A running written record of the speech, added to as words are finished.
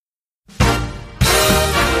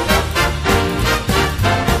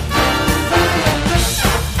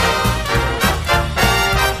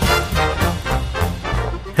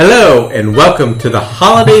Hello, and welcome to the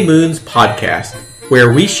Holiday Moons podcast,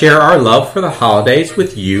 where we share our love for the holidays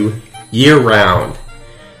with you year-round.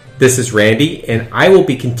 This is Randy, and I will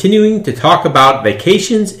be continuing to talk about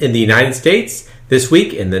vacations in the United States this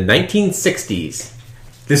week in the 1960s.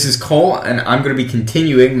 This is Cole, and I'm going to be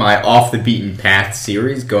continuing my Off the Beaten Path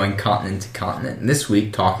series, going continent to continent, and this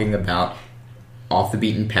week talking about Off the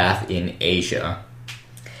Beaten Path in Asia.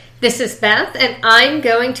 This is Beth, and I'm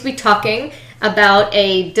going to be talking about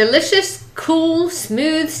a delicious, cool,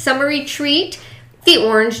 smooth, summery treat, the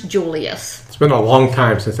Orange Julius. It's been a long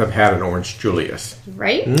time since I've had an Orange Julius.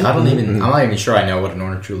 Right? I'm not even sure I know what an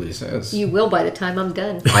Orange Julius is. You will by the time I'm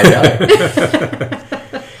done. I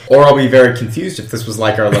know. Or I'll be very confused if this was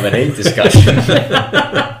like our lemonade discussion.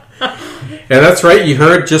 And that's right, you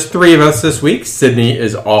heard just three of us this week. Sydney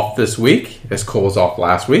is off this week, as Cole's off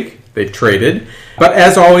last week. They traded. But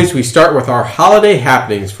as always, we start with our holiday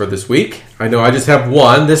happenings for this week. I know I just have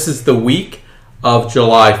one. This is the week of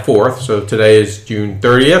July 4th. So today is June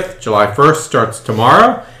 30th. July 1st starts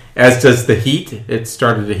tomorrow, as does the heat. It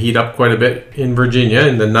started to heat up quite a bit in Virginia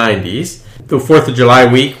in the 90s. The 4th of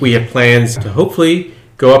July week, we have plans to hopefully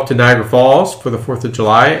go up to Niagara Falls for the 4th of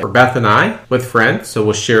July for Beth and I with friends. So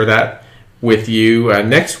we'll share that with you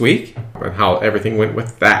next week and how everything went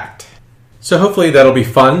with that. So hopefully that'll be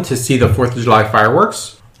fun to see the 4th of July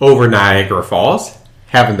fireworks over Niagara Falls.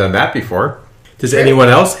 Haven't done that before. Does anyone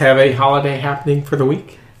else have a holiday happening for the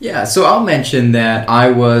week? Yeah, so I'll mention that I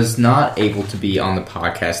was not able to be on the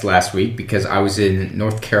podcast last week because I was in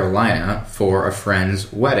North Carolina for a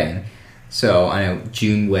friend's wedding. So I know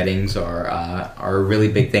June weddings are a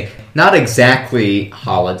really big thing. Not exactly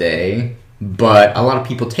holiday, but a lot of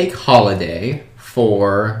people take holiday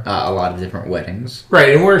for a lot of different weddings. Right,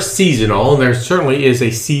 and we're seasonal, and there certainly is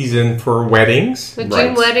a season for weddings. The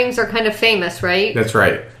June weddings are kind of famous, right? That's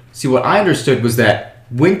right. See, what I understood was that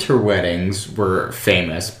winter weddings were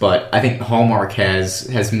famous, but I think Hallmark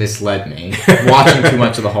has misled me, watching too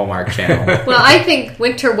much of the Hallmark Channel. Well, I think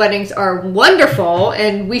winter weddings are wonderful,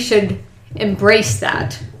 and we should embrace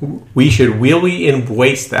that. We should really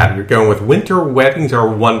embrace that. You're going with winter weddings are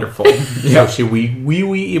wonderful. So should we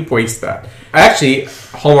really embrace that? Actually,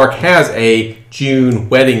 Hallmark has a June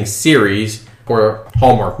wedding series for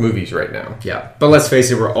Hallmark movies right now. Yeah, but let's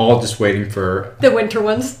face it, we're all just waiting for The winter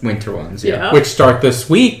ones. Yeah. Which start this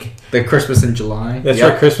week. The Christmas in July. That's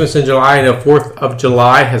right, Christmas in July. And the 4th of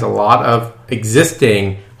July has a lot of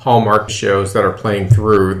existing Hallmark shows that are playing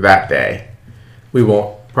through that day. We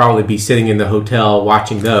won't probably be sitting in the hotel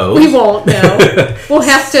watching those. We won't, no. We'll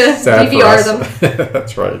have to DVR them.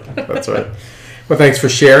 That's right. Well, thanks for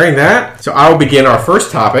sharing that. So I will begin our first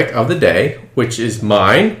topic of the day, which is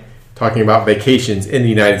mine, talking about vacations in the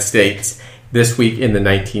United States this week in the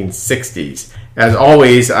 1960s. As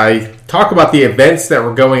always, I talk about the events that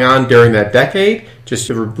were going on during that decade, just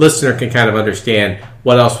so the listener can kind of understand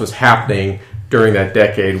what else was happening during that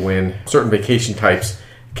decade when certain vacation types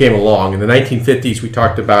came along. In the 1950s, we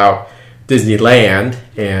talked about Disneyland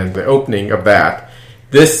and the opening of that.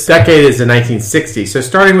 This decade is the 1960s. So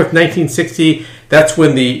starting with 1960, that's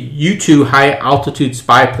when the U-2 high-altitude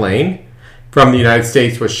spy plane from the United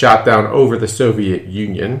States was shot down over the Soviet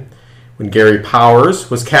Union, when Gary Powers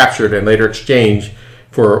was captured and later exchanged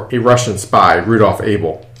for a Russian spy, Rudolf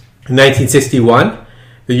Abel. In 1961,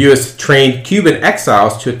 the U.S. trained Cuban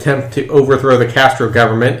exiles to attempt to overthrow the Castro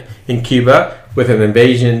government in Cuba with an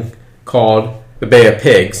invasion called the Bay of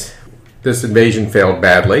Pigs. This invasion failed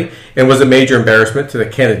badly and was a major embarrassment to the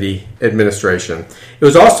Kennedy administration. It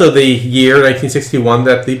was also the year, 1961,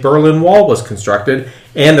 that the Berlin Wall was constructed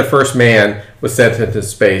and the first man was sent into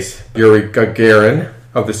space, Yuri Gagarin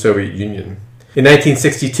of the Soviet Union. In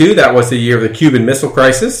 1962, that was the year of the Cuban Missile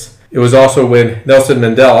Crisis. It was also when Nelson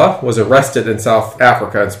Mandela was arrested in South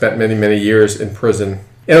Africa and spent many, many years in prison.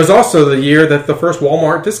 And it was also the year that the first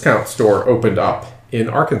Walmart discount store opened up in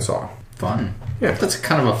Arkansas. Fun. Yeah. That's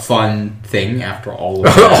kind of a fun thing after all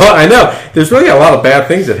of that. I know. There's really a lot of bad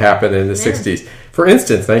things that happened in the 60s. For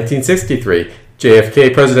instance, 1963,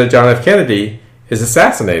 JFK, President John F. Kennedy, is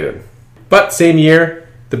assassinated. But same year,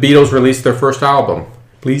 the Beatles released their first album,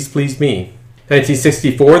 Please Please Me.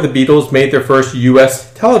 1964, the Beatles made their first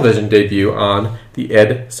U.S. television debut on The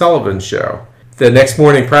Ed Sullivan Show. The next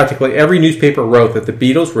morning, practically every newspaper wrote that the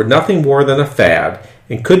Beatles were nothing more than a fad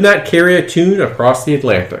and could not carry a tune across the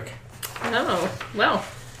Atlantic. Oh, well.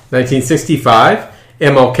 1965,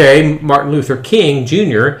 MLK, Martin Luther King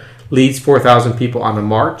Jr., leads 4,000 people on a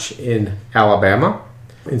march in Alabama.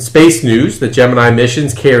 In space news, the Gemini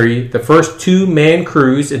missions carry the first 2 manned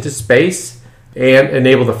crews into space and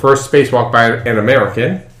enable the first spacewalk by an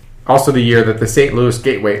American. Also the year that the St. Louis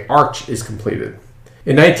Gateway Arch is completed.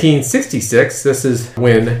 In 1966, this is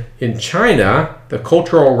when in China the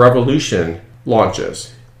Cultural Revolution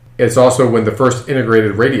launches. It's also when the first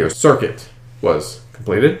integrated radio circuit was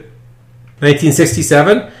completed.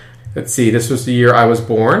 1967, let's see, this was the year I was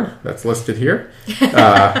born. That's listed here.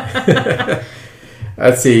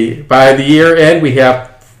 Let's see, by the year end we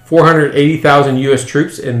have 480,000 U.S.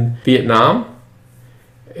 troops in Vietnam.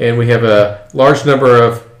 And we have a large number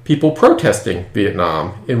of people protesting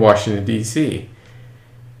Vietnam in Washington, D.C.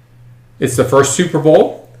 It's the first Super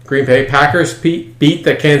Bowl. Green Bay Packers beat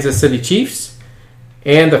the Kansas City Chiefs.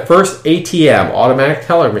 And the first ATM, automatic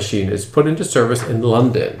teller machine, is put into service in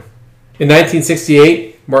London. In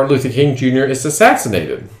 1968, Martin Luther King Jr. is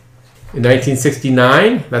assassinated. In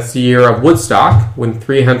 1969, that's the year of Woodstock, when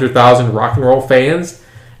 300,000 rock and roll fans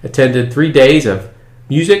attended 3 days of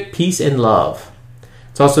music, peace, and love.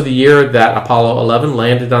 It's also the year that Apollo 11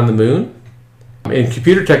 landed on the moon. In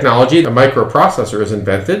computer technology, a microprocessor is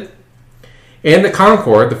invented. And the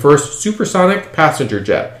Concorde, the first supersonic passenger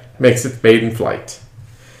jet, makes its maiden flight.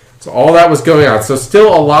 So all that was going on. So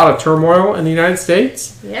still a lot of turmoil in the United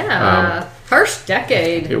States. Yeah, harsh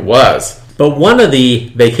decade. It was. But one of the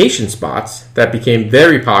vacation spots that became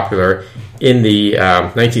very popular in the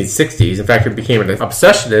 1960s, in fact, it became an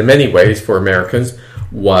obsession in many ways for Americans,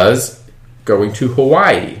 was going to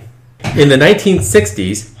Hawaii. In the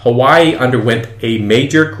 1960s, Hawaii underwent a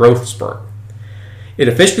major growth spurt. It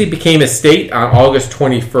officially became a state on August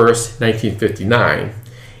 21st, 1959,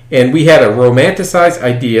 and we had a romanticized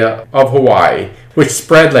idea of Hawaii, which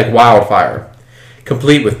spread like wildfire,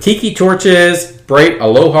 complete with tiki torches, bright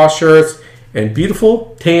aloha shirts, and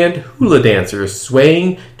beautiful tanned hula dancers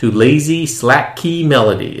swaying to lazy slack key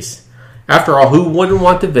melodies. After all, who wouldn't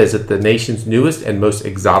want to visit the nation's newest and most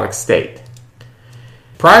exotic state?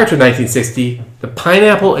 Prior to 1960, the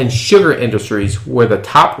pineapple and sugar industries were the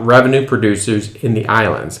top revenue producers in the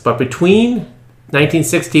islands. But between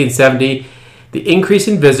 1960 and 70, the increase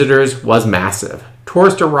in visitors was massive.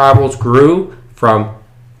 Tourist arrivals grew from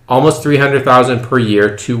almost 300,000 per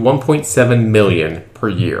year to 1.7 million per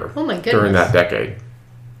year. Oh my goodness. During that decade.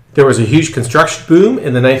 There was a huge construction boom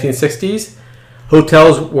in the 1960s.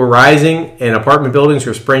 Hotels were rising and apartment buildings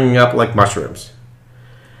were springing up like mushrooms.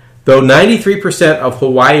 Though 93% of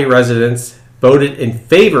Hawaii residents voted in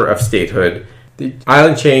favor of statehood, the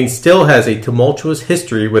island chain still has a tumultuous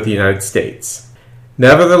history with the United States.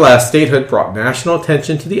 Nevertheless, statehood brought national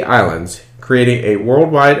attention to the islands, creating a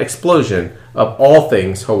worldwide explosion of all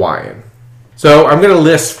things Hawaiian. So I'm going to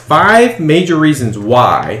list 5 major reasons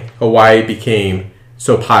why Hawaii became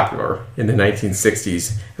so popular in the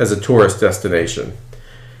 1960s as a tourist destination.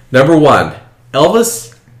 Number 1,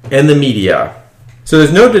 Elvis and the media. So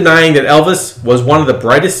there's no denying that Elvis was one of the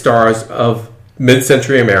brightest stars of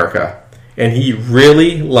mid-century America, and he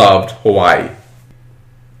really loved Hawaii.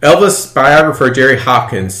 Elvis biographer Jerry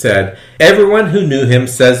Hopkins said, "Everyone who knew him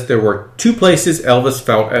says there were 2 places Elvis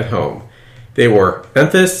felt at home. They were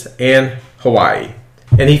Memphis and Hawaii."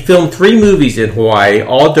 And he filmed 3 movies in Hawaii,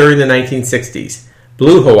 all during the 1960s.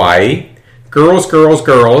 Blue Hawaii, Girls, Girls,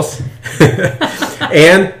 Girls,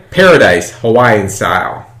 and Paradise, Hawaiian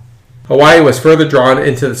Style. Hawaii was further drawn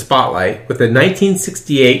into the spotlight with the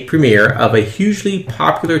 1968 premiere of a hugely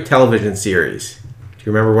popular television series. Do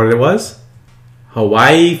you remember what it was?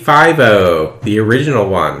 Hawaii Five-0, the original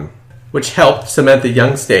one, which helped cement the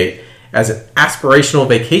young state as an aspirational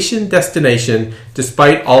vacation destination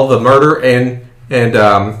despite all the murder and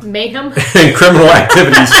mayhem and criminal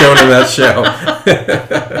activities shown in that show.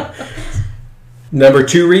 Number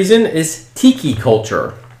 2 reason is tiki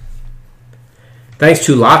culture. Thanks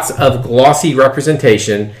to lots of glossy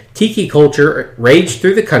representation, tiki culture raged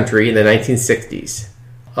through the country in the 1960s.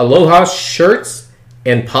 Aloha shirts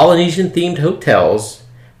and Polynesian-themed hotels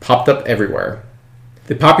popped up everywhere.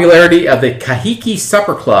 The popularity of the Kahiki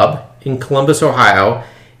Supper Club in Columbus, Ohio,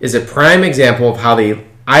 is a prime example of how the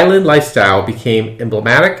island lifestyle became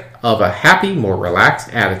emblematic of a happy, more relaxed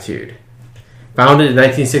attitude. Founded in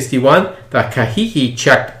 1961, the Kahiki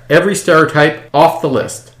checked every stereotype off the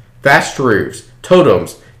list. Thatched roofs,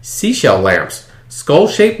 totems, seashell lamps,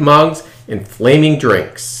 skull-shaped mugs, and flaming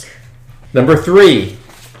drinks. Number 3,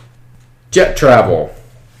 jet travel.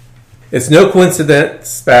 It's no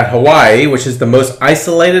coincidence that Hawaii, which is the most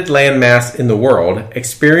isolated landmass in the world,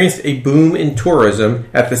 experienced a boom in tourism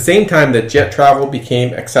at the same time that jet travel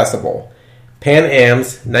became accessible. Pan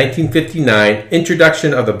Am's 1959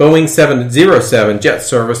 introduction of the Boeing 707 jet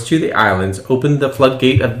service to the islands opened the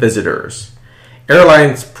floodgate of visitors.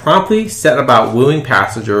 Airlines promptly set about wooing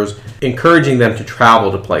passengers, encouraging them to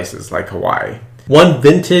travel to places like Hawaii. One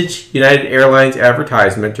vintage United Airlines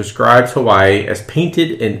advertisement describes Hawaii as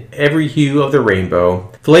painted in every hue of the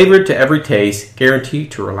rainbow, flavored to every taste,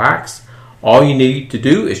 guaranteed to relax. All you need to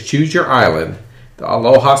do is choose your island. The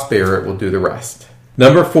Aloha spirit will do the rest.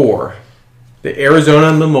 Number 4, the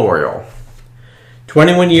Arizona Memorial.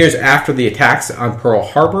 21 years after the attacks on Pearl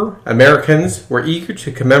Harbor, Americans were eager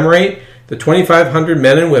to commemorate the 2,500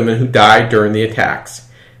 men and women who died during the attacks.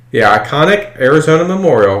 The iconic Arizona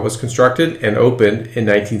Memorial was constructed and opened in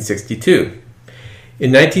 1962.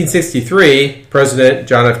 In 1963, President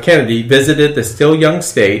John F. Kennedy visited the still young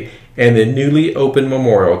state and the newly opened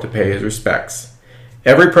memorial to pay his respects.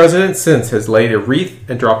 Every president since has laid a wreath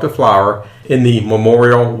and dropped a flower in the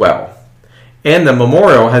memorial well. And the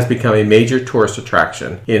memorial has become a major tourist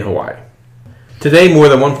attraction in Hawaii. Today, more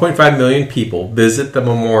than 1.5 million people visit the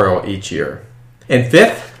memorial each year. And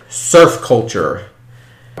 5th, surf culture.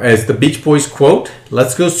 As the Beach Boys quote,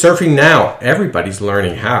 "Let's go surfing now. Everybody's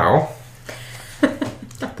learning how."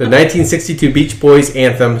 The 1962 Beach Boys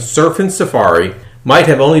anthem, "Surfin' Safari," might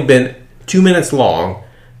have only been 2 minutes long,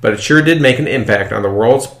 but it sure did make an impact on the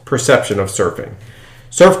world's perception of surfing.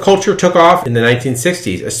 Surf culture took off in the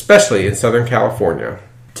 1960s, especially in Southern California.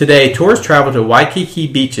 Today, tourists travel to Waikiki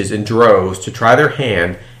beaches in droves to try their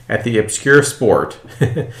hand at the obscure sport.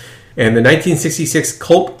 And the 1966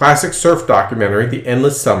 cult classic surf documentary, The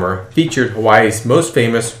Endless Summer, featured Hawaii's most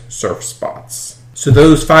famous surf spots. So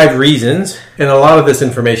those 5 reasons, and a lot of this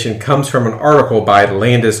information comes from an article by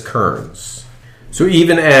Landis Kearns. So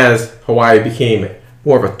even as Hawaii became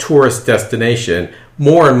more of a tourist destination,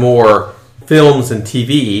 more and more films and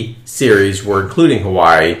TV series were including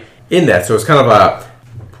Hawaii in that. So it's kind of a,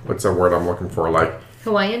 what's the word I'm looking for? Like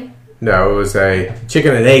Hawaiian? No, it was a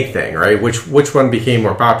chicken and egg thing, right? Which one became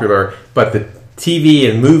more popular? But the TV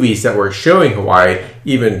and movies that were showing Hawaii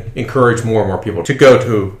even encouraged more and more people to go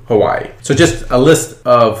to Hawaii. So just a list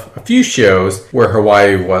of a few shows where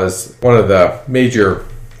Hawaii was one of the major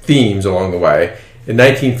themes along the way. In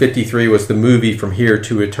 1953 was the movie From Here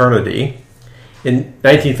to Eternity. In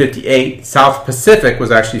 1958, South Pacific was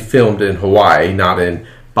actually filmed in Hawaii, not in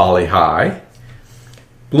Bali High.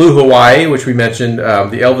 Blue Hawaii, which we mentioned,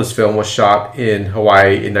 the Elvis film, was shot in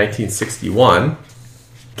Hawaii in 1961.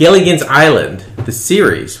 Gilligan's Island, the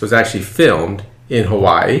series, was actually filmed in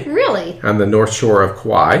Hawaii. Really? On the north shore of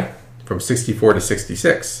Kauai from 64 to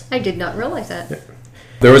 66. I did not realize that. Yeah.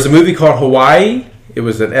 There was a movie called Hawaii. It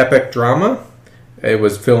was an epic drama. It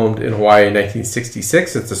was filmed in Hawaii in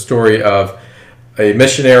 1966. It's a story of a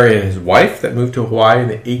missionary and his wife that moved to Hawaii in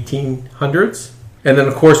the 1800s. And then,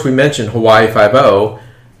 of course, we mentioned Hawaii Five-0,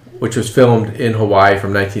 which was filmed in Hawaii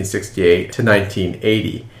from 1968 to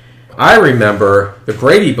 1980. I remember the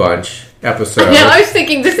Brady Bunch episode. Yeah, I was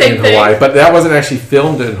thinking the same thing. Hawaii, but that wasn't actually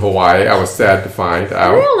filmed in Hawaii. I was sad to find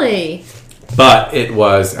out. Really? But it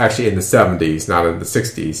was actually in the 70s, not in the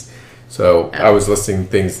 60s. So I was listing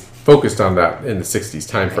things focused on that in the 60s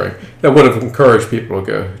time frame that would have encouraged people to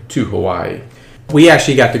go to Hawaii. We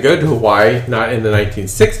actually got to go to Hawaii, not in the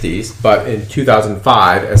 1960s, but in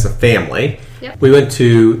 2005 as a family. Yep. We went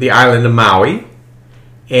to the island of Maui,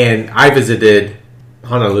 and I visited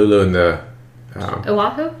Honolulu and the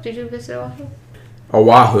Oahu? Did you visit Oahu?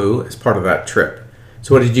 Oahu as part of that trip.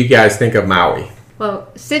 So what did you guys think of Maui? Well,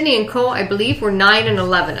 Sydney and Cole, I believe, were 9 and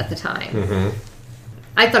 11 at the time. Mm-hmm.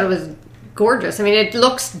 I thought it was gorgeous. I mean, it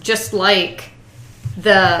looks just like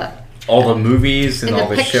all the movies and all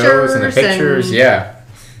the shows and the pictures. Yeah.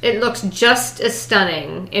 It looks just as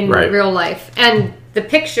stunning in Right. real life. And the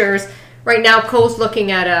pictures, right now Cole's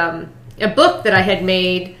looking at a book that I had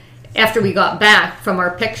made after we got back from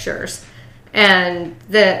our pictures. And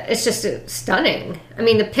it's just stunning. I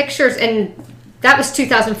mean, the pictures, and that was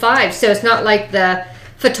 2005, so it's not like the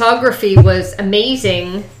photography was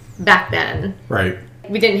amazing back then. Right.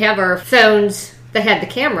 We didn't have our phones that had the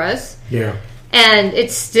cameras. Yeah. And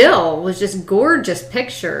it still was just gorgeous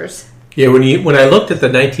pictures. Yeah, when I looked at the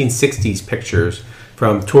 1960s pictures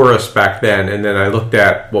from tourists back then, and then I looked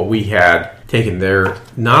at what we had taken there,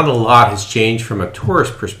 not a lot has changed from a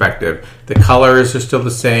tourist perspective. The colors are still the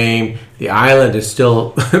same. The island is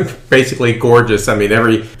still basically gorgeous. I mean,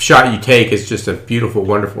 every shot you take is just a beautiful,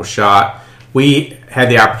 wonderful shot. We had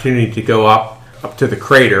the opportunity to go up to the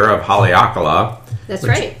crater of Haleakala. That's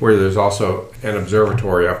right. Where there's also an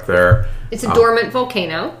observatory up there. It's a dormant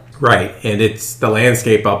volcano. Right, and the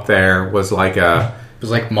landscape up there was like It was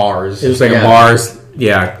like Mars. It was like a Mars,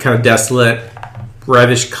 kind of desolate,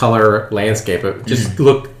 reddish color landscape. It just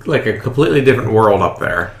looked like a completely different world up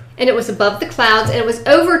there. and it was above the clouds, and it was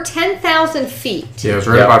over 10,000 feet. Yeah, it was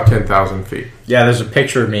right about 10,000 feet. Yeah, there's a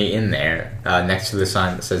picture of me in there next to the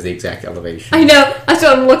sign that says the exact elevation. I know. That's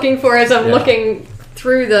what I'm looking for as I'm looking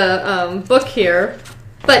through the book here.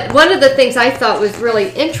 But one of the things I thought was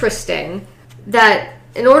really interesting, that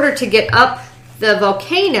in order to get up the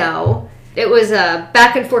volcano, it was a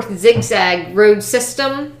back and forth zigzag road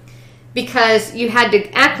system because you had to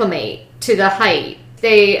acclimate to the height.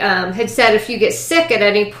 They had said if you get sick at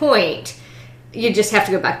any point, you just have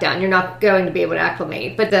to go back down. You're not going to be able to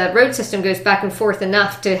acclimate. But the road system goes back and forth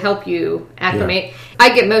enough to help you acclimate. Yeah.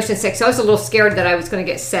 I get motion sick, so I was a little scared that I was going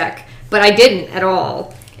to get sick. But I didn't at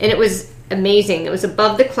all. And it was amazing. It was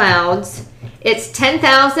above the clouds. It's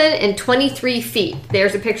 10,023 feet.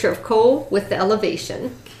 There's a picture of Cole with the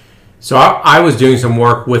elevation. So I was doing some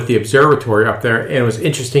work with the observatory up there, and it was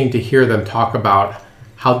interesting to hear them talk about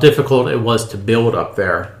how difficult it was to build up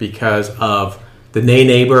there because of the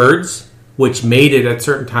Nene birds, which mated at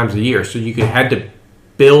certain times of the year. So you had to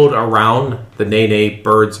build around the Nene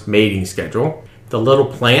birds' mating schedule. The little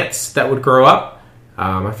plants that would grow up,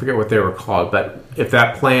 I forget what they were called, but if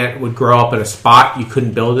that plant would grow up in a spot, you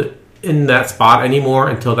couldn't build it in that spot anymore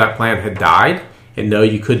until that plant had died. And no,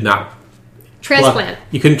 you could not transplant.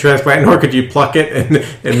 You couldn't transplant, nor could you pluck it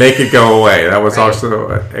and make it go away. That was also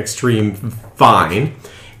an extreme fine.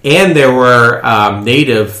 And there were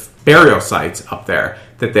native burial sites up there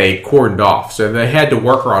that they cordoned off. So they had to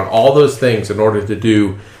work around all those things in order to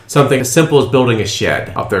do something as simple as building a shed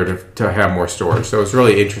up there to have more storage. So it was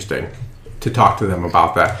really interesting to talk to them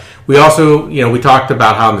about that. We also, we talked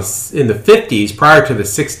about how in the 50s, prior to the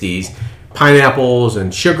 60s, pineapples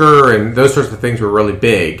and sugar and those sorts of things were really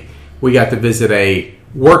big. We got to visit a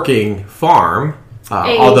working farm.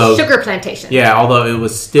 A sugar plantation. Yeah, although it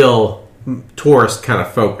was still tourist kind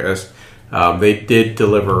of focused. They did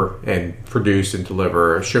deliver and produce and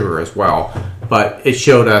deliver sugar as well. But it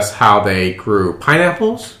showed us how they grew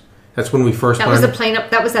pineapples. That's when we first learned.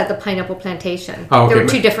 That was at the pineapple plantation. Oh, okay. There were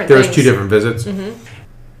two different things. There was two different visits. Mm-hmm.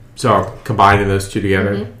 So combining those two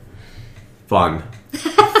together, fun.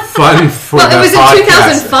 Fun for well, it was podcast.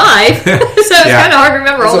 In 2005, so it's kind of hard to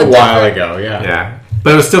remember all the different. It was a while ago, Yeah.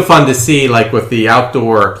 But it was still fun to see, like with the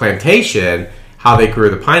outdoor plantation, how they grew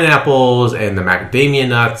the pineapples and the macadamia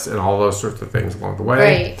nuts and all those sorts of things along the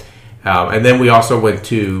way. Right. And then we also went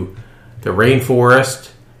to the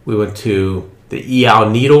rainforest. We went to the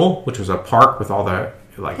Eyal Needle, which was a park with all the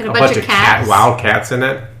a bunch of wild cats in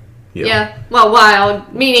it. Yeah. Well,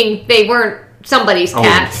 wild meaning they weren't somebody's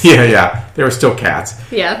cats. Yeah. They were still cats.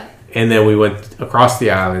 Yeah. And then we went across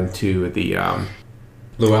the island to the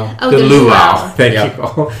luau. Oh, the luau. Thank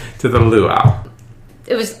you. To the luau.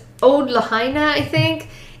 It was Old Lahaina, I think.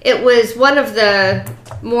 It was one of the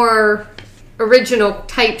more original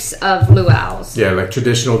types of luau's. Yeah, like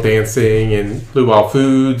traditional dancing and luau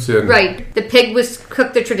foods. And right. The pig was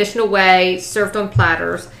cooked the traditional way, served on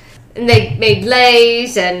platters. And they made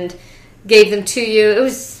leis and gave them to you. It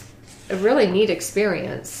was a really neat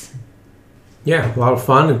experience. Yeah, a lot of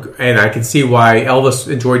fun. And I can see why Elvis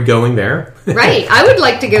enjoyed going there. Right. I would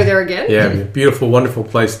like to go there again. Yeah, beautiful, wonderful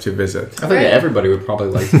place to visit. I think everybody would probably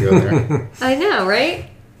like to go there. I know,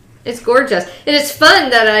 right? It's gorgeous. And it's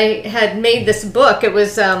fun that I had made this book. It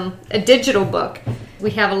was a digital book.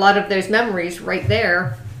 We have a lot of those memories right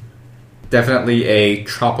there. Definitely a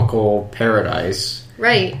tropical paradise.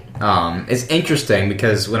 Right. It's interesting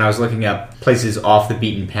because when I was looking up places off the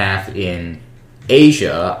beaten path in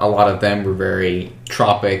Asia, a lot of them were very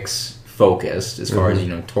tropics focused as far as,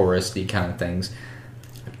 touristy kind of things.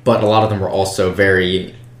 But a lot of them were also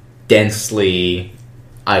very densely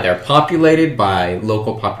either populated by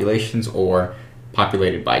local populations or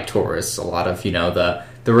populated by tourists. A lot of,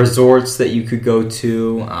 the resorts that you could go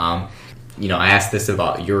to. I asked this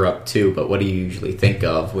about Europe too, but what do you usually think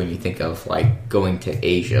of when you think of like going to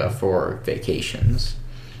Asia for vacations?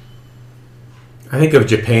 I think of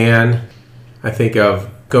Japan. I think of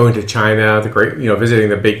going to China, visiting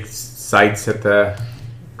the big sites at the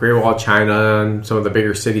Great Wall of China and some of the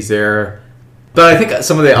bigger cities there. But I think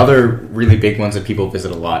some of the other really big ones that people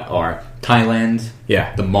visit a lot are Thailand,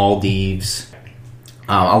 the Maldives.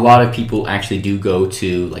 A lot of people actually do go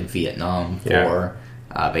to like Vietnam for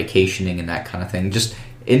vacationing and that kind of thing. Just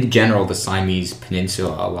in general, the Siamese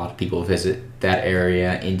Peninsula, a lot of people visit that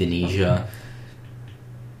area. Indonesia.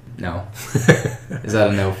 No. Is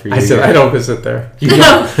that a no for you? I said I don't visit there. You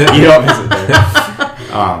don't visit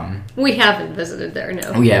there. We haven't visited there,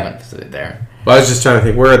 no. We haven't visited there. Well, I was just trying to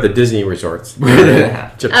think, where are the Disney resorts?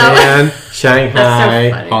 Japan,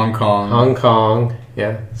 Shanghai, Hong Kong.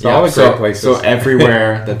 Yeah, it's all a great places. So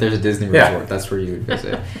everywhere that there's a Disney resort, Yeah. that's where you would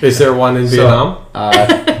visit. Is there one in Vietnam?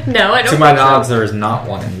 No, I don't. To my think so. knowledge, there is not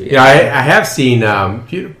one in Vietnam. Yeah, I have seen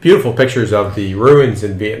beautiful pictures of the ruins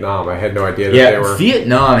in Vietnam. I had no idea that they were.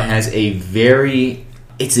 Vietnam has a very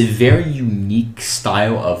unique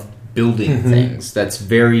style of building things that's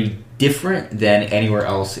very different than anywhere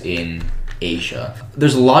else in Asia.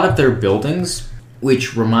 There's a lot of their buildings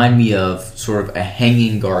which remind me of sort of a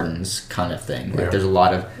hanging gardens kind of thing. Like Yeah. there's a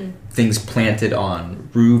lot of things planted on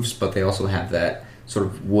roofs, but they also have that sort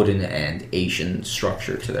of wooden and Asian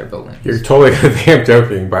structure to their buildings. You're totally going to think I'm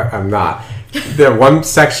joking, but I'm not. The one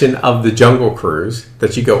section of the Jungle Cruise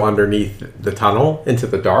that you go underneath the tunnel into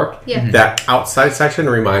the dark, Yeah. that outside section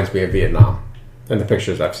reminds me of Vietnam in the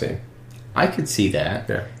pictures I've seen. I could see that.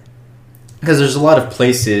 Yeah. Because there's a lot of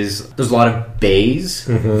places, there's a lot of bays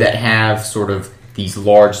that have sort of these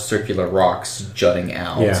large circular rocks jutting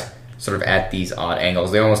out, Yeah. sort of at these odd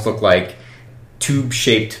angles. They almost look like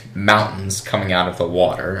tube-shaped mountains coming out of the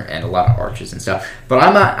water, and a lot of arches and stuff. But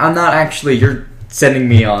I'm not actually. You're sending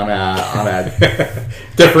me on a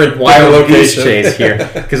Different wild goose location. chase here,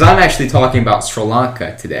 because I'm actually talking about Sri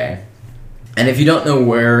Lanka today. And if you don't know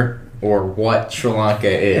where or what Sri Lanka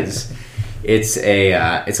is, it's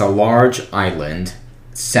a large island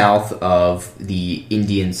south of the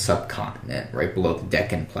Indian subcontinent, right below the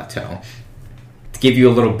Deccan Plateau. To give you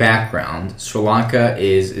a little background, Sri Lanka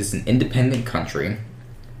is an independent country.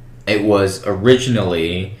 It was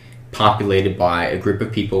originally populated by a group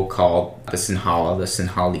of people called the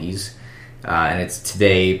Sinhalese, and it's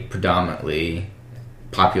today predominantly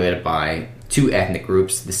populated by two ethnic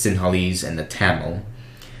groups, the Sinhalese and the Tamil.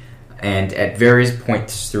 And at various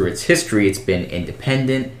points through its history, it's been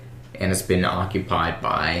independent, and it's been occupied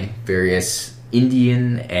by various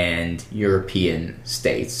Indian and European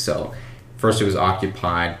states. So first it was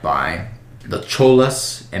occupied by the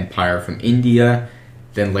Cholas Empire from India,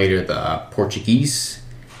 then later the Portuguese,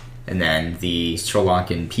 and then the Sri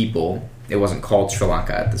Lankan people. It wasn't called Sri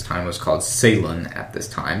Lanka at this time, it was called Ceylon at this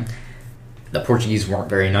time. The Portuguese weren't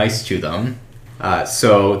very nice to them,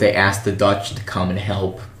 so they asked the Dutch to come and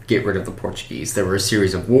help get rid of the Portuguese. There were a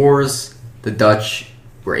series of wars. The Dutch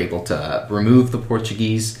were able to remove the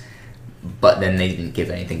Portuguese, but then they didn't give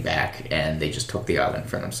anything back, and they just took the island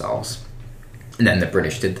for themselves. And then the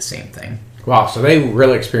British did the same thing. Wow, so they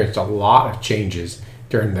really experienced a lot of changes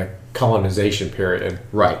during the colonization period.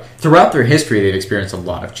 Right. Throughout their history, they've experienced a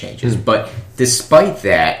lot of changes, but despite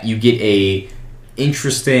that, you get a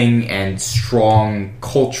interesting and strong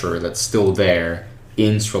culture that's still there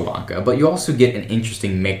in Sri Lanka, but you also get an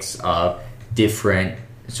interesting mix of different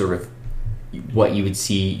sort of what you would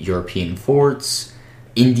see European forts,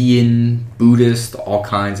 Indian, Buddhist, all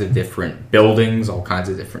kinds of different buildings, all kinds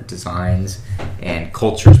of different designs, and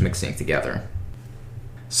cultures mixing together.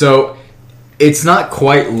 So it's not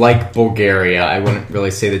quite like Bulgaria. I wouldn't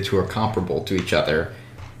really say the two are comparable to each other.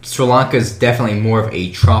 Sri Lanka is definitely more of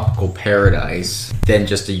a tropical paradise than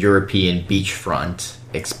just a European beachfront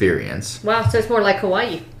experience. Wow, so it's more like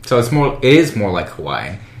Hawaii. So it is more like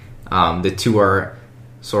Hawaii. The two are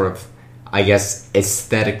sort of, I guess,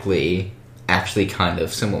 aesthetically actually kind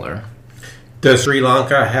of similar. Does Sri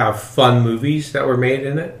Lanka have fun movies that were made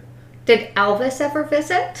in it? Did Elvis ever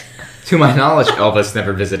visit? To my knowledge, Elvis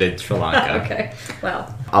never visited Sri Lanka. Okay,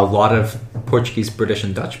 well. A lot of Portuguese, British,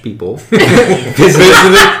 and Dutch people Visited,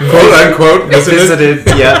 quote unquote,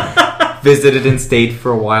 visited and stayed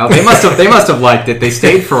for a while. They must have liked it. They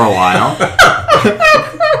stayed for a while.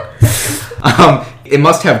 It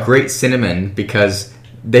must have great cinnamon because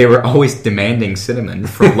they were always demanding cinnamon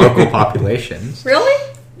from local populations.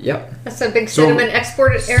 Really? Yep. That's a big cinnamon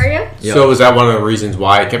export area? Yep. So was that one of the reasons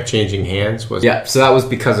why it kept changing hands? Yeah, so that was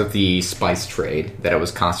because of the spice trade, that it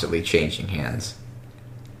was constantly changing hands.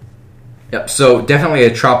 Yep, so definitely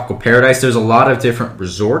a tropical paradise. There's a lot of different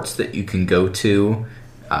resorts that you can go to.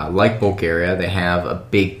 Like Bulgaria, they have a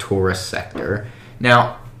big tourist sector.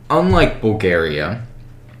 Now, unlike Bulgaria,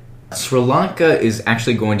 Sri Lanka is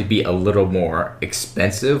actually going to be a little more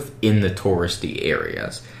expensive in the touristy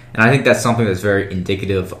areas. And I think that's something that's very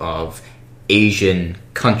indicative of Asian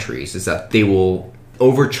countries, is that they will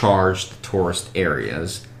overcharge the tourist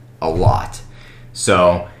areas a lot.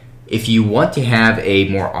 So if you want to have a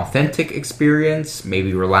more authentic experience,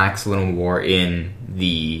 maybe relax a little more in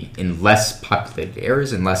less populated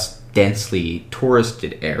areas and less densely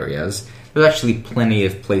touristed areas, there's actually plenty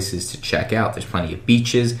of places to check out. There's plenty of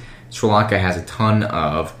beaches. Sri Lanka has a ton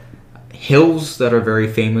of hills that are very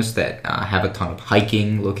famous that have a ton of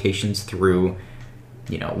hiking locations through,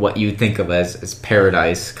 what you would think of as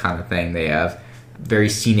paradise kind of thing. They have very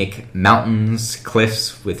scenic mountains,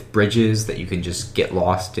 cliffs with bridges that you can just get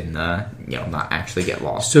lost in the, not actually get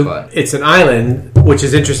lost. So but it's an island, which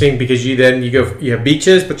is interesting because you have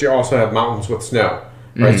beaches, but you also have mountains with snow,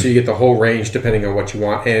 right? So you get the whole range depending on what you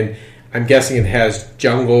want. And I'm guessing it has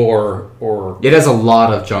jungle or it has a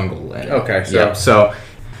lot of jungle in it. Okay, so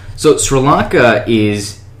Sri Lanka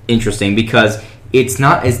is interesting because it's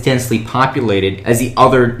not as densely populated as the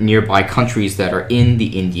other nearby countries that are in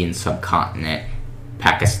the Indian subcontinent.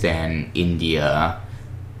 Pakistan, India,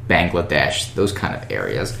 Bangladesh, those kind of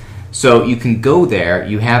areas. So you can go there,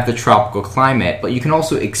 you have the tropical climate, but you can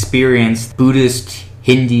also experience Buddhist,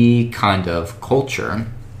 Hindi kind of culture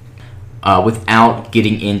without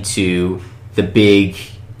getting into the big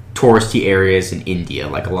touristy areas in India.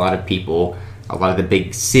 Like a lot of the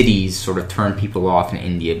big cities sort of turn people off in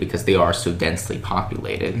India because they are so densely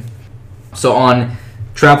populated. So on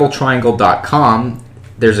traveltriangle.com,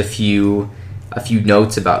 there's a few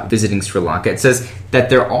notes about visiting Sri Lanka. It says that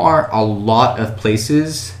there are a lot of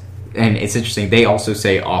places, and it's interesting, they also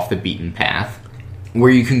say off the beaten path, where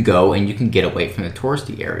you can go and you can get away from the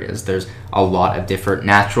touristy areas. There's a lot of different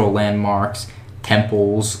natural landmarks,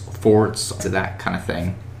 temples, forts, that kind of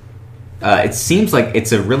thing. It seems like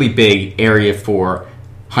it's a really big area for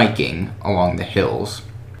hiking along the hills.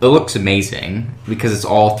 It looks amazing because it's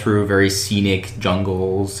all through very scenic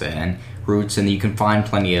jungles and routes, and you can find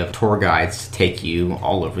plenty of tour guides to take you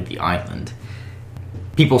all over the island.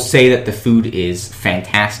 People say that the food is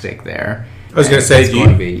fantastic there. I was going to say,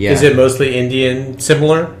 is it mostly Indian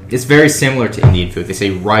similar? It's very similar to Indian food. They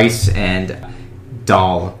say rice and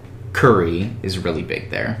dal curry is really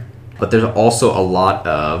big there. But there's also a lot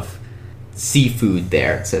of seafood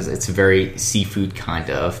there. It says it's a very seafood kind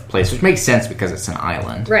of place, which makes sense because it's an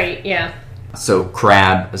island. Right, yeah. So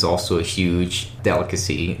crab is also a huge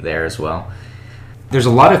delicacy there as well. There's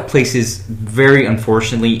a lot of places, very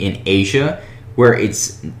unfortunately, in Asia where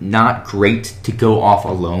it's not great to go off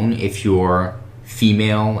alone if you're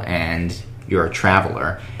female and you're a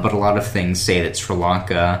traveler. But a lot of things say that Sri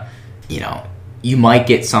Lanka, you might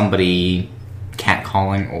get somebody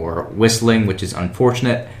catcalling or whistling, which is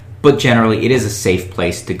unfortunate, but generally it is a safe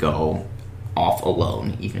place to go off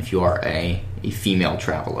alone, even if you are a female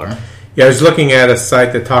traveler. Yeah, I was looking at a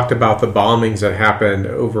site that talked about the bombings that happened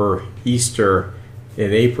over Easter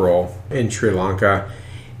in April in Sri Lanka.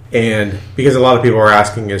 And because a lot of people are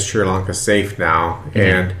asking, is Sri Lanka safe now? Mm-hmm.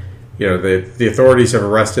 And, the authorities have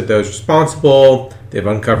arrested those responsible. They've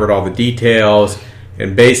uncovered all the details.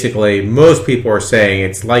 And basically, most people are saying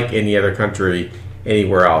it's like any other country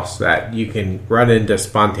anywhere else, that you can run into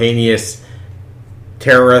spontaneous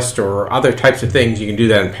terrorist or other types of things. You can do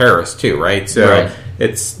that in Paris, too, right? So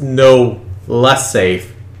It's no less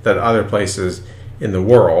safe than other places in the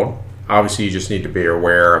world. Obviously, you just need to be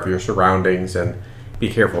aware of your surroundings and be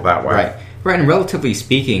careful that way. Right. And relatively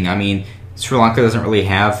speaking, Sri Lanka doesn't really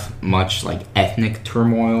have much like ethnic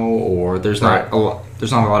turmoil, or there's not a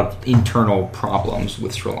lot of internal problems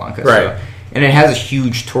with Sri Lanka. Right. And it has a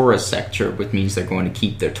huge tourist sector, which means they're going to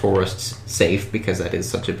keep their tourists safe because that is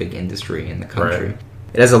such a big industry in the country. Right.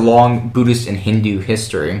 It has a long Buddhist and Hindu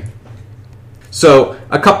history. So,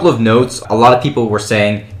 a couple of notes. A lot of people were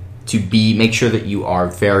saying to make sure that you are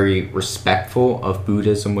very respectful of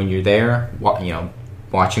Buddhism when you're there.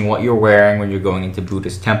 Watching what you're wearing when you're going into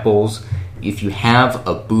Buddhist temples. If you have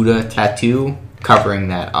a Buddha tattoo, covering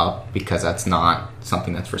that up because that's not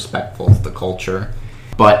something that's respectful to the culture.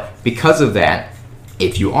 But because of that,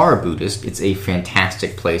 if you are a Buddhist, it's a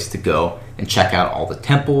fantastic place to go and check out all the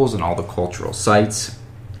temples and all the cultural sites.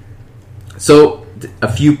 So,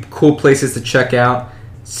 a few cool places to check out.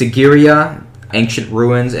 Sigiriya, ancient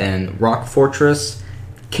ruins and rock fortress.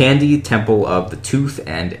 Kandy, Temple of the Tooth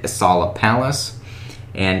and Esala Palace.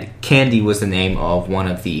 And Kandy was the name of one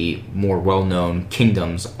of the more well-known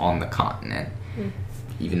kingdoms on the continent.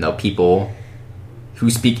 Even though people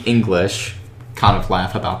who speak English kind of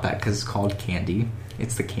laugh about that because it's called Kandy.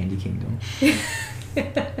 It's the Candy Kingdom.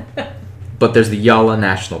 But there's the Yala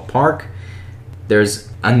National Park. There's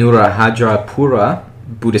Anuradhapura,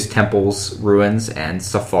 Buddhist temples, ruins, and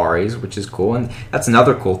safaris, which is cool. And that's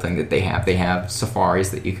another cool thing that they have. They have safaris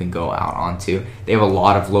that you can go out onto. They have a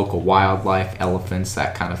lot of local wildlife, elephants,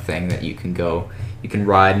 that kind of thing that you can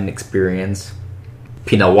ride and experience.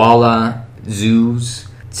 Pinawala, zoos,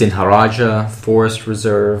 Sinharaja, forest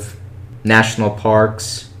reserve, national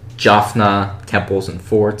parks, Jaffna, temples and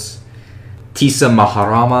forts, Tisa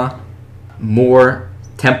Maharama, more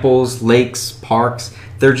temples, lakes, parks.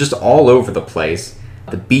 They're just all over the place.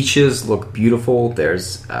 The beaches look beautiful.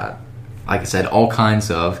 There's, like I said, all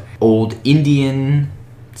kinds of old Indian,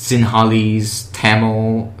 Sinhalese,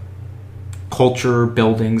 Tamil culture,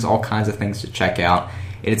 buildings, all kinds of things to check out.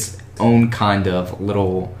 It's own kind of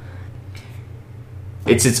little...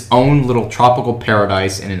 It's its own little tropical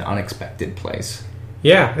paradise in an unexpected place.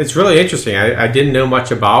 Yeah, it's really interesting. I didn't know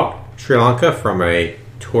much about Sri Lanka from a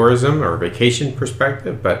tourism or vacation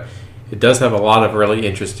perspective, but it does have a lot of really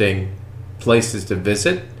interesting places to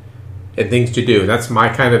visit and things to do. That's my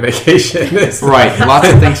kind of vacation. Right, lots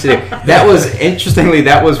of things to do. That was, interestingly,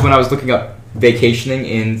 that was when I was looking up vacationing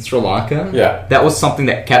in Sri Lanka. Yeah. That was something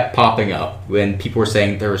that kept popping up when people were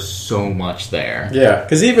saying there was so much there. Yeah,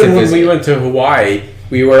 because even when we went to Hawaii,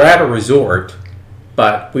 we were at a resort,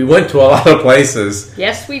 but we went to a lot of places.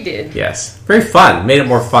 Yes, we did. Yes. Very fun. Made it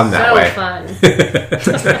more fun that way. So fun.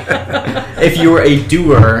 If you were a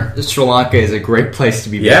doer, Sri Lanka is a great place to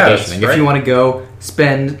be vacationing. Right. If you want to go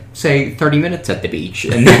spend, say, 30 minutes at the beach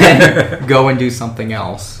and then go and do something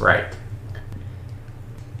else. Right.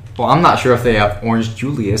 Well, I'm not sure if they have Orange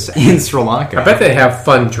Julius in Sri Lanka. I bet they have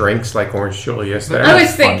fun drinks like Orange Julius there. I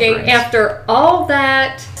was thinking, after all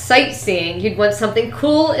that sightseeing, you'd want something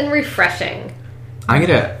cool and refreshing. I'm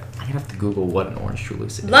gonna have to Google what an Orange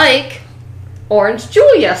Julius is. Like Orange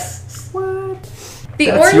Julius. What?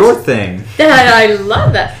 That's your thing. I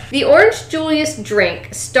love that. The Orange Julius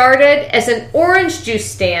drink started as an orange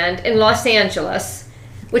juice stand in Los Angeles,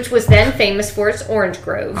 which was then famous for its orange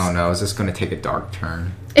groves. Oh no, is this going to take a dark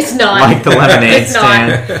turn? It's not. Like the lemonade It's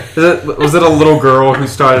stand. not. Was it a little girl who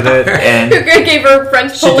started it? And Who gave her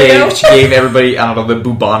French polio? she gave everybody, I don't know, the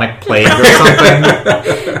bubonic plague or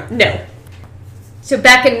something? No. So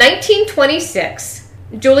back in 1926,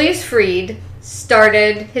 Julius Freed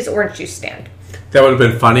started his orange juice stand. That would have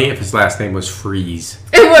been funny if his last name was Freeze.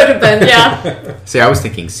 It would have been, yeah. See, I was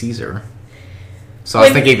thinking Caesar. So I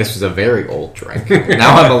was thinking this was a very old drink.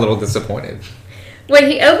 Now I'm a little disappointed. When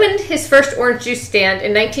he opened his first orange juice stand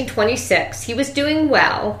in 1926, he was doing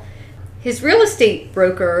well. His real estate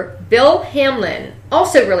broker, Bill Hamlin,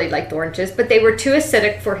 also really liked oranges, but they were too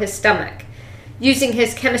acidic for his stomach. Using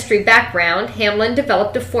his chemistry background, Hamlin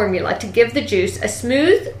developed a formula to give the juice a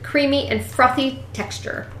smooth, creamy, and frothy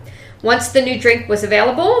texture. Once the new drink was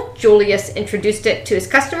available, Julius introduced it to his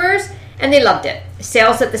customers, and they loved it.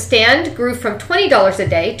 Sales at the stand grew from $20 a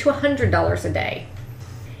day to $100 a day.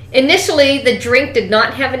 Initially, the drink did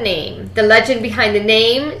not have a name. The legend behind the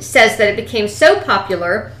name says that it became so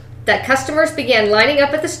popular that customers began lining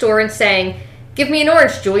up at the store and saying, "Give me an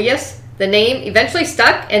orange, Julius." The name eventually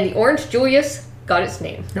stuck, and the Orange Julius got its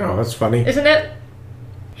name. Oh, that's funny. Isn't it?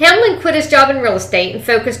 Hamlin quit his job in real estate and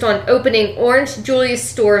focused on opening Orange Julius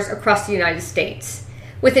stores across the United States.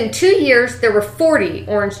 Within 2 years, there were 40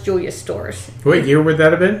 Orange Julius stores. What year would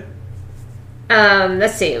that have been?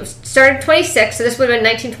 Let's see. It was started in 26, so this would have been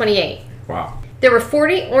 1928. Wow. There were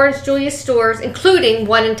 40 Orange Julius stores, including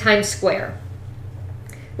one in Times Square.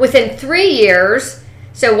 Within 3 years,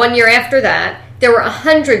 so 1 year after that, there were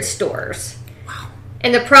 100 stores. Wow.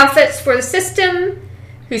 And the profits for the system,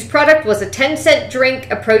 whose product was a 10-cent drink,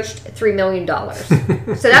 approached $3 million.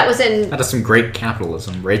 So that was in... That is some great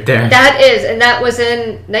capitalism right there. That is, and that was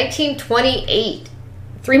in 1928.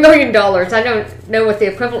 $3 million. I don't know what the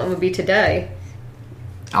equivalent would be today.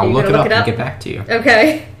 I'll look it up and get back to you.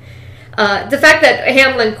 Okay. The fact that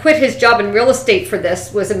Hamlin quit his job in real estate for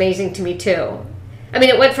this was amazing to me, too. I mean,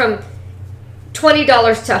 it went from $20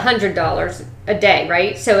 to $100 a day,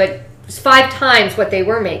 right? So it was 5 times what they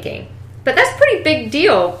were making. But that's a pretty big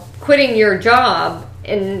deal, quitting your job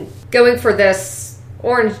and going for this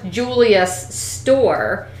Orange Julius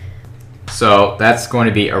store. So that's going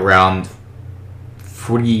to be around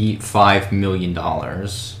 $45 million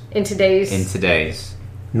In today's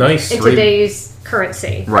Nice. today's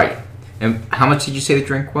currency. Right. And how much did you say the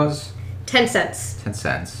drink was? 10 cents. 10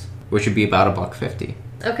 cents, which would be about $1.50.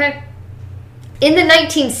 Okay. In the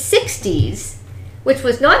 1960s, which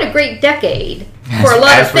was not a great decade for a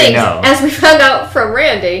lot of things, as we found out from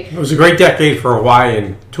Randy. It was a great decade for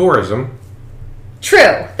Hawaiian tourism.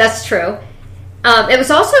 True, that's true. It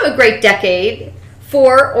was also a great decade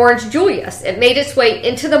for Orange Julius. It made its way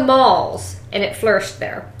into the malls, and it flourished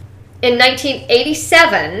there. In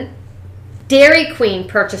 1987, Dairy Queen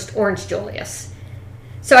purchased Orange Julius.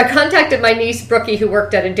 So I contacted my niece, Brookie, who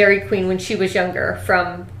worked at a Dairy Queen when she was younger,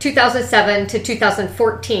 from 2007 to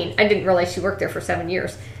 2014. I didn't realize she worked there for 7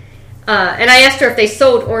 years. And I asked her if they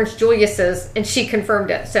sold Orange Julius's, and she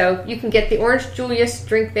confirmed it. So you can get the Orange Julius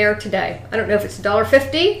drink there today. I don't know if it's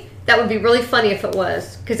 $1.50. That would be really funny if it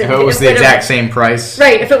was. If it was the exact same price.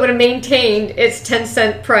 Right, if it would have maintained its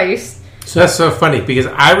 10-cent price. So that's so funny, because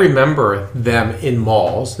I remember them in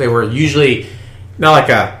malls. They were usually not like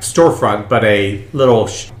a storefront, but a little...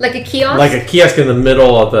 Like a kiosk? Like a kiosk in the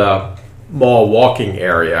middle of mall walking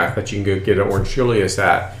area that you can go get an Orange Julius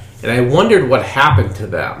at. And I wondered what happened to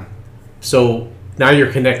them. So now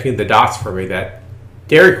you're connecting the dots for me that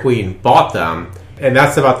Dairy Queen bought them, and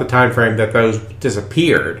that's about the time frame that those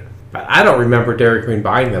disappeared. But I don't remember Dairy Queen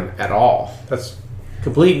buying them at all. That's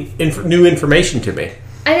complete new information to me.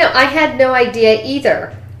 I know, I had no idea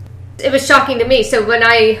either. It was shocking to me. So when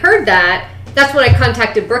I heard that, that's when I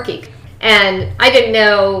contacted Brookie. And I didn't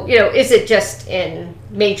know, is it just in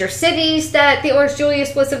major cities that the Orange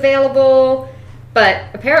Julius was available? But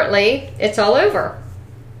apparently, it's all over.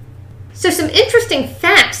 So some interesting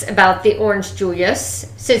facts about the Orange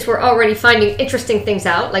Julius, since we're already finding interesting things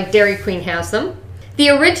out, like Dairy Queen has them. The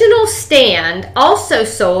original stand also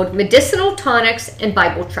sold medicinal tonics and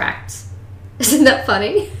Bible tracts. Isn't that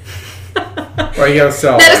funny? Well, you gotta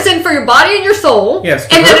sell medicine for your body and your soul. Yes,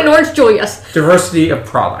 and then an Orange Julius. Diversity of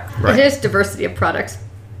product. Right. It is diversity of products.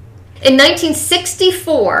 In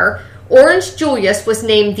 1964, Orange Julius was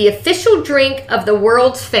named the official drink of the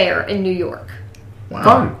World's Fair in New York. Wow.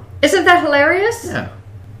 Fun. Isn't that hilarious? Yeah.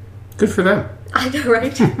 Good for them. I know,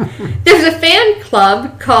 right? There's a fan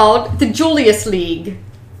club called the Julius League.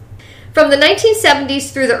 From the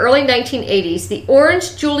 1970s through the early 1980s, the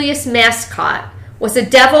Orange Julius mascot was a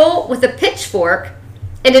devil with a pitchfork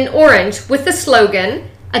and an orange with the slogan,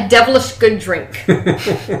 "A devilish good drink."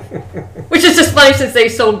 Which is just funny since they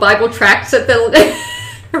sold Bible tracts at the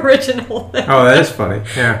original. Oh, that is funny.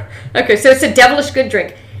 Yeah. Okay, so it's a devilish good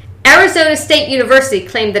drink. Arizona State University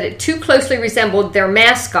claimed that it too closely resembled their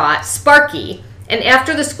mascot, Sparky, and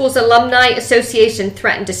after the school's alumni association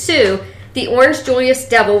threatened to sue, the Orange Julius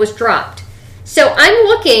devil was dropped. So I'm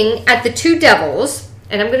looking at the two devils,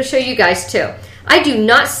 and I'm going to show you guys too. I do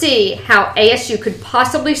not see how ASU could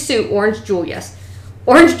possibly sue Orange Julius.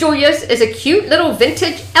 Orange Julius is a cute little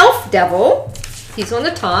vintage elf devil. He's on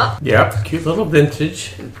the top. Yep, cute little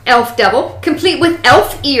vintage. Elf devil, complete with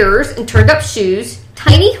elf ears and turned up shoes,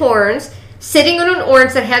 tiny horns, sitting on an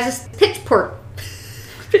orange that has his pitchfork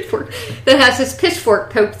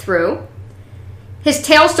poked through. His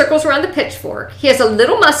tail circles around the pitchfork. He has a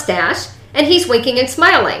little mustache, and he's winking and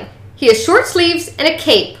smiling. He has short sleeves and a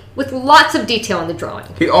cape with lots of detail in the drawing.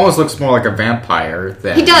 He almost looks more like a vampire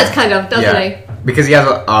than... He does, kind of, doesn't he? Because he has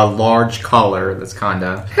a large collar that's kind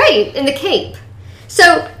of... Right, in the cape.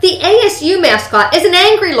 So, the ASU mascot is an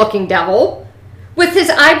angry-looking devil with his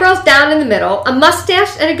eyebrows down in the middle, a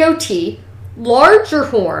mustache and a goatee, larger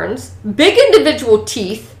horns, big individual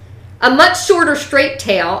teeth, a much shorter straight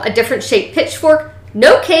tail, a different shaped pitchfork,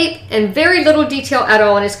 no cape, and very little detail at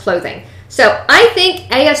all in his clothing. So, I think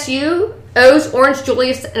ASU owes Orange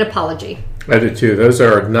Julius an apology. I do too. Those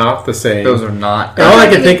are not the same. Those are not... All I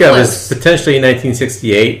can think of is potentially in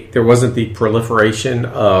 1968, there wasn't the proliferation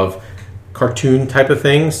of cartoon type of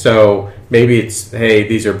things. So maybe it's, hey,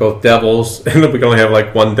 these are both devils, and we can only have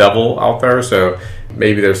like one devil out there. So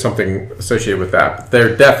maybe there's something associated with that. But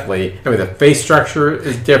they're definitely, the face structure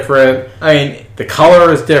is different. The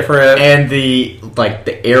color is different. And the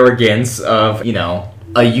arrogance of,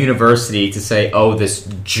 a university to say, oh, this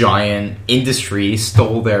giant industry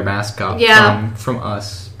stole their mascot from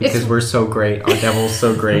us because we're so great. Our devil's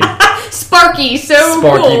so great. Sparky, Sparky,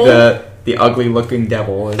 cool. The ugly looking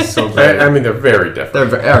devil is so great. They're very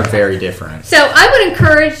different. They're very different. So I would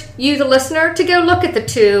encourage you, the listener, to go look at the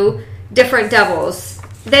two different devils.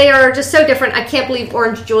 They are just so different. I can't believe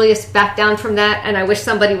Orange Julius backed down from that, and I wish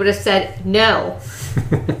somebody would have said no.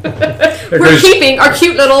 We're keeping our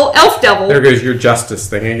cute little elf devil. There goes your justice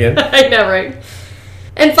thing again. I know, right?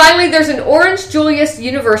 And finally, there's an Orange Julius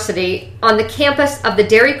University on the campus of the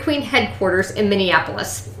Dairy Queen headquarters in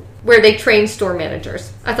Minneapolis, where they train store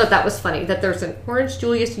managers. I thought that was funny, that there's an Orange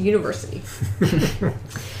Julius University.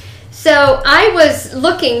 So I was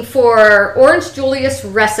looking for Orange Julius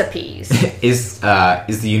recipes. Is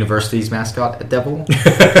the university's mascot a devil?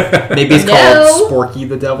 Maybe it's called Sporky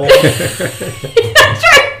the Devil. That's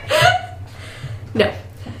right. No.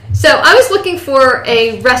 So I was looking for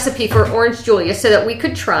a recipe for Orange Julius so that we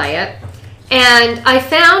could try it. And I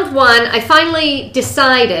found one. I finally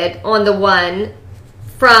decided on the one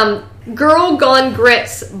from Girl Gone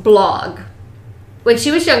Grit's blog. When she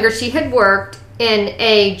was younger, she had worked in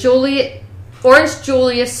a Orange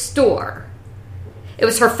Julius store. It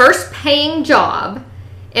was her first paying job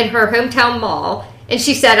in her hometown mall, and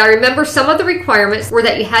she said, I remember some of the requirements were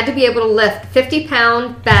that you had to be able to lift a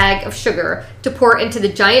 50-pound bag of sugar to pour into the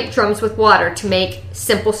giant drums with water to make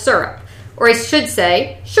simple syrup. Or I should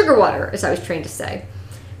say, sugar water, as I was trained to say.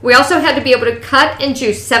 We also had to be able to cut and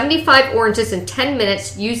juice 75 oranges in 10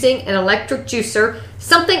 minutes using an electric juicer,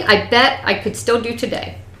 something I bet I could still do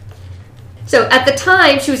today. So at the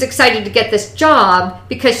time, she was excited to get this job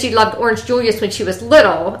because she loved Orange Julius when she was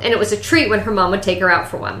little, and it was a treat when her mom would take her out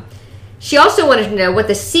for one. She also wanted to know what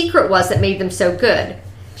the secret was that made them so good.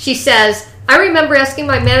 She says, I remember asking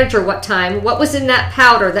my manager what was in that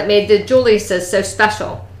powder that made the Juliuses so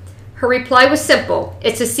special. Her reply was simple,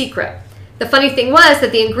 it's a secret. The funny thing was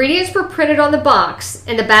that the ingredients were printed on the box,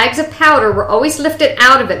 and the bags of powder were always lifted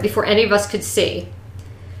out of it before any of us could see.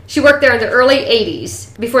 She worked there in the early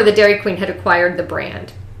 80s, before the Dairy Queen had acquired the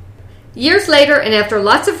brand. Years later, and after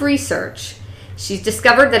lots of research, she's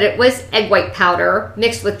discovered that it was egg white powder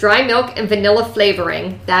mixed with dry milk and vanilla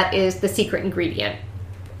flavoring. That is the secret ingredient.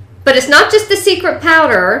 But it's not just the secret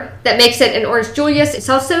powder that makes it an Orange Julius, it's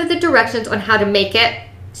also the directions on how to make it.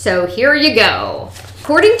 So here you go.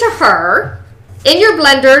 According to her, in your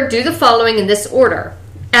blender, do the following in this order.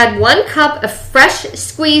 Add 1 cup of fresh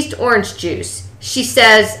squeezed orange juice. She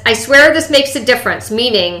says, I swear this makes a difference,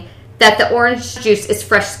 meaning that the orange juice is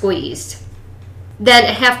fresh squeezed. Then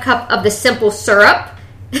a half cup of the simple syrup.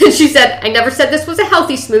 She said, I never said this was a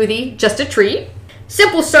healthy smoothie, just a treat.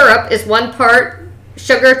 Simple syrup is 1 part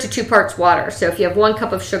sugar to 2 parts water. So if you have 1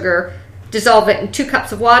 cup of sugar, dissolve it in 2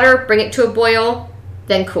 cups of water, bring it to a boil,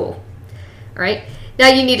 then cool. All right. Now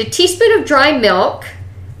you need a teaspoon of dry milk,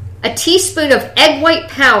 a teaspoon of egg white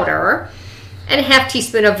powder, and a half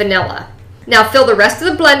teaspoon of vanilla. Now fill the rest of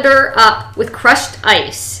the blender up with crushed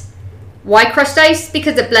ice. Why crushed ice?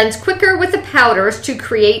 Because it blends quicker with the powders to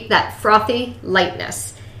create that frothy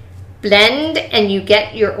lightness. Blend and you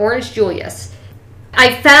get your Orange Julius.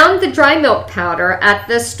 I found the dry milk powder at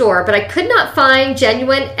the store, but I could not find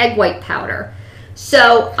genuine egg white powder.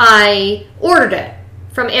 So I ordered it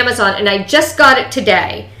from Amazon, and I just got it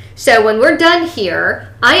today. So when we're done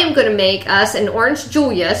here, I am going to make us an Orange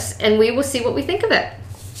Julius, and we will see what we think of it.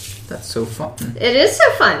 That's so fun. It is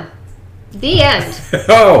so fun. The end.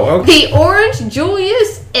 Oh, okay. The Orange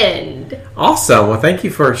Julius end. Awesome. Well, thank you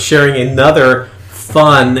for sharing another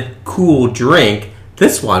fun, cool drink.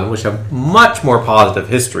 This one, which has a much more positive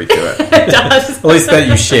history to it. It does. At least that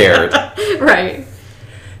you shared. Right.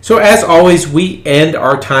 So as always, we end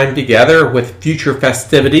our time together with future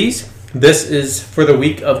festivities. This is for the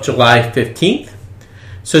week of July 15th.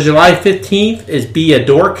 So July 15th is Be a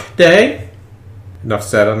Dork Day. Enough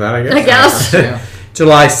said on that, I guess. I guess. Yeah.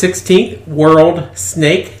 July 16th, World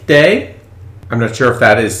Snake Day. I'm not sure if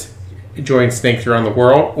that is enjoying snakes around the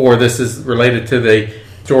world, or this is related to the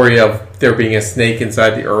story of there being a snake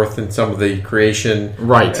inside the earth and some of the creation.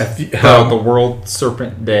 Right. The World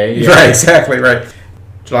Serpent Day. Yeah. Right, exactly, right.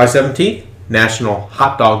 July 17th, National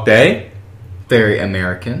Hot Dog Day. Very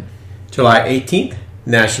American. July 18th,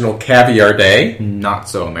 National Caviar Day. Not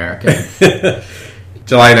so American.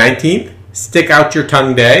 July 19th, Stick Out Your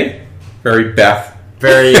Tongue Day. Very Beth.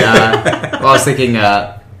 Very, well, I was thinking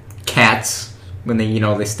cats, when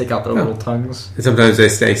they stick out their little tongues. And sometimes they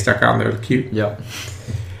stay stuck out and they're cute. Yep.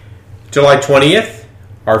 July 20th,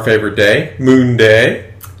 our favorite day, Moon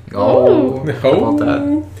Day. Oh, how about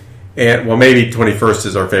that? And, well, maybe 21st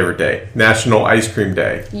is our favorite day, National Ice Cream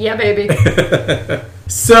Day. Yeah, baby.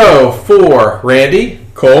 So, for Randy,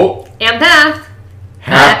 Colt, And Beth.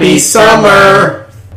 happy summer!